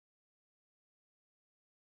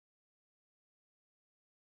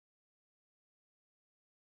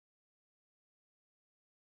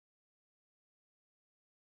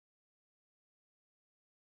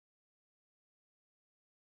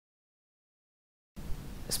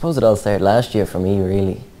suppose it all started last year for me,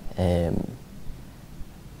 really.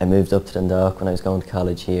 I moved up to Dundalk when I was going to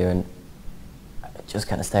college here, and I just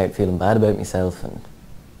kind of started feeling bad about myself and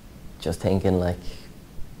just thinking, like,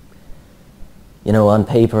 you know, on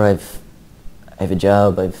paper I have a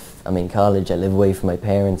job, I'm in college, I live away from my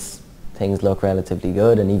parents, things look relatively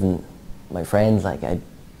good, and even my friends, like, you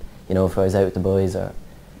know, if I was out with the boys, or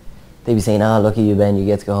they'd be saying, "Oh, look at you, Ben, you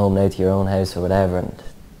get to go home now to your own house," or whatever,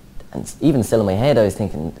 and even still in my head I was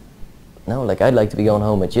thinking, no, like, I'd like to be going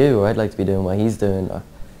home with you, or I'd like to be doing what he's doing,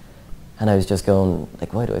 and I was just going,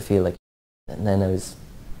 like, why do I feel like, and then I was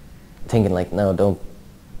thinking, like, no,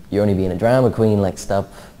 you're only being a drama queen, like,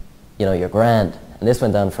 stop, you know, you're grand. And this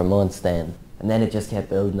went on for months then, and then it just kept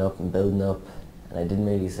building up, and I didn't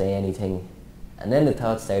really say anything, and then the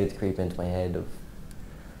thoughts started to creep into my head of,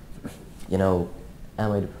 you know,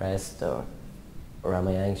 am I depressed, or am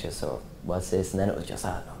I anxious, or what's this? And then it was just,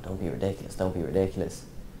 no, don't be ridiculous.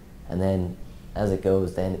 And then as it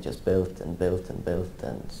goes, then it just built, and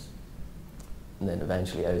then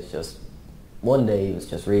eventually I was just, one day it was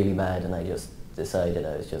just really bad, and I just decided,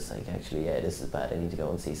 I was just like, actually, yeah, this is bad, I need to go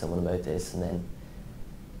and see someone about this, and then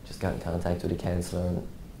just got in contact with a counsellor, and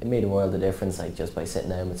it made a world of difference, like, just by sitting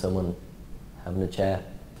down with someone, having a chat.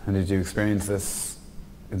 And did you experience this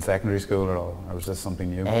in secondary school at all, or was this something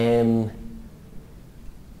new?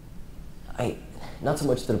 Not so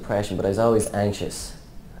much the depression, but I was always anxious.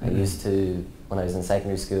 I used to, when I was in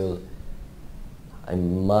secondary school, I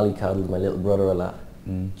mollycoddled my little brother a lot,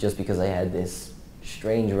 just because I had this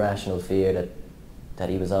strange irrational fear that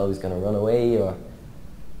he was always going to run away, or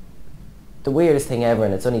the weirdest thing ever,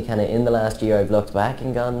 and it's only kind of in the last year I've looked back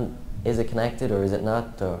and gone, is it connected or is it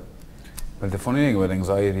not? Or well, the funny thing with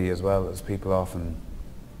anxiety as well is people often,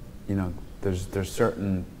 you know, there's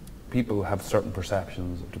certain people have certain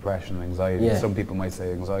perceptions of depression and anxiety. Yeah. Some people might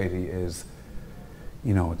say anxiety is,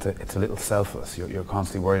 you know, it's a little selfless. You're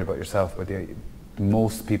constantly worried about yourself. But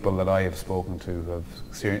most people that I have spoken to who have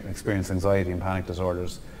experienced anxiety and panic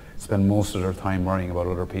disorders spend most of their time worrying about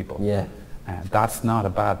other people. yeah, That's not a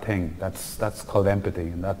bad thing. That's called empathy,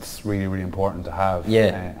 and that's really, really important to have.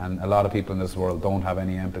 Yeah. And a lot of people in this world don't have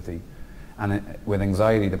any empathy. And with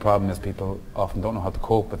anxiety, the problem is people often don't know how to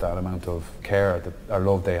cope with that amount of care or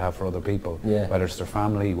love they have for other people. Yeah. Whether it's their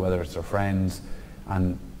family, whether it's their friends,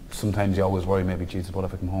 and sometimes you always worry, maybe, Jesus, what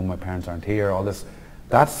if I come home, my parents aren't here, all this.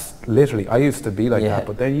 That's literally, I used to be like that,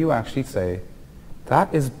 but then you actually say,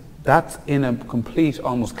 that's in a complete,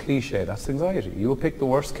 almost cliche, that's anxiety. You will pick the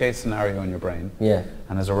worst case scenario in your brain,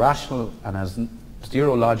 and as irrational and as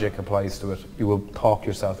zero logic applies to it, you will talk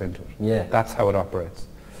yourself into it. Yeah. That's how it operates.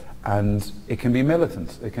 And it can be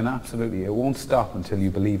militant, it can absolutely, it won't stop until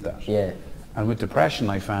you believe that. Yeah. And with depression,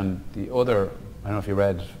 I found the other, I don't know if you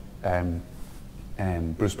read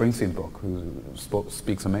Bruce Springsteen's book, who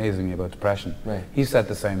speaks amazingly about depression. Right. He said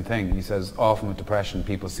the same thing. He says often with depression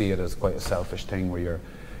people see it as quite a selfish thing where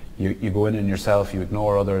you go in yourself, you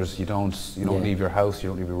ignore others, you don't leave your house, you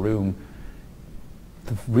don't leave your room.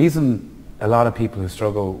 The reason a lot of people who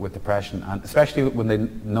struggle with depression, and especially when they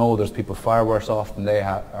know there's people far worse off than they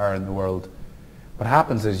are in the world, what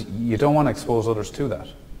happens is you don't want to expose others to that.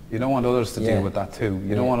 You don't want others to deal with that too.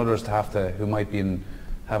 You don't want others to have to, who might be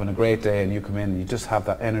having a great day and you come in, you just have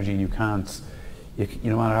that energy, you can't,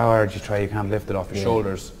 no matter how hard you try, you can't lift it off your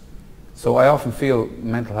shoulders. So I often feel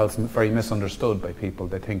mental health is very misunderstood by people.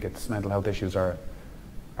 They think it's mental health issues are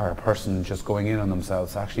a person just going in on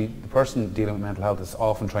themselves. Actually, the person dealing with mental health is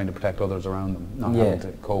often trying to protect others around them, not having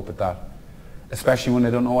to cope with that, especially when they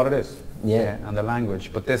don't know what it is. And the language.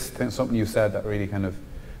 But this thing, something you said that really kind of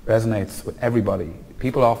resonates with everybody.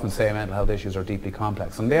 People often say mental health issues are deeply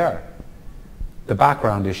complex, and they are. The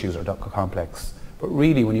background issues are complex, but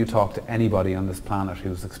really when you talk to anybody on this planet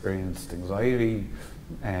who's experienced anxiety,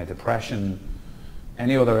 depression,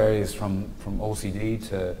 any other areas from OCD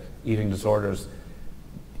to eating disorders,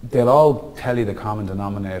 they'll all tell you the common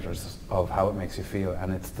denominators of how it makes you feel,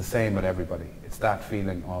 and it's the same with everybody. It's that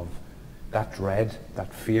feeling of that dread,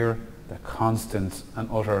 that fear, that constant and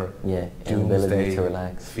utter doomsday to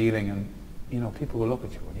relax feeling, and people will look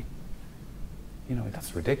at you and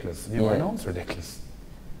that's ridiculous. And I know it's ridiculous,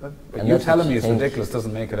 but you telling me it's ridiculous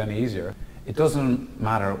doesn't make it any easier. It doesn't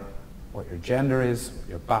matter what your gender is, what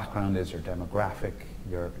your background is, your demographic,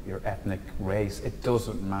 your ethnic race. It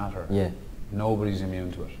doesn't matter. Nobody's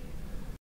immune to it.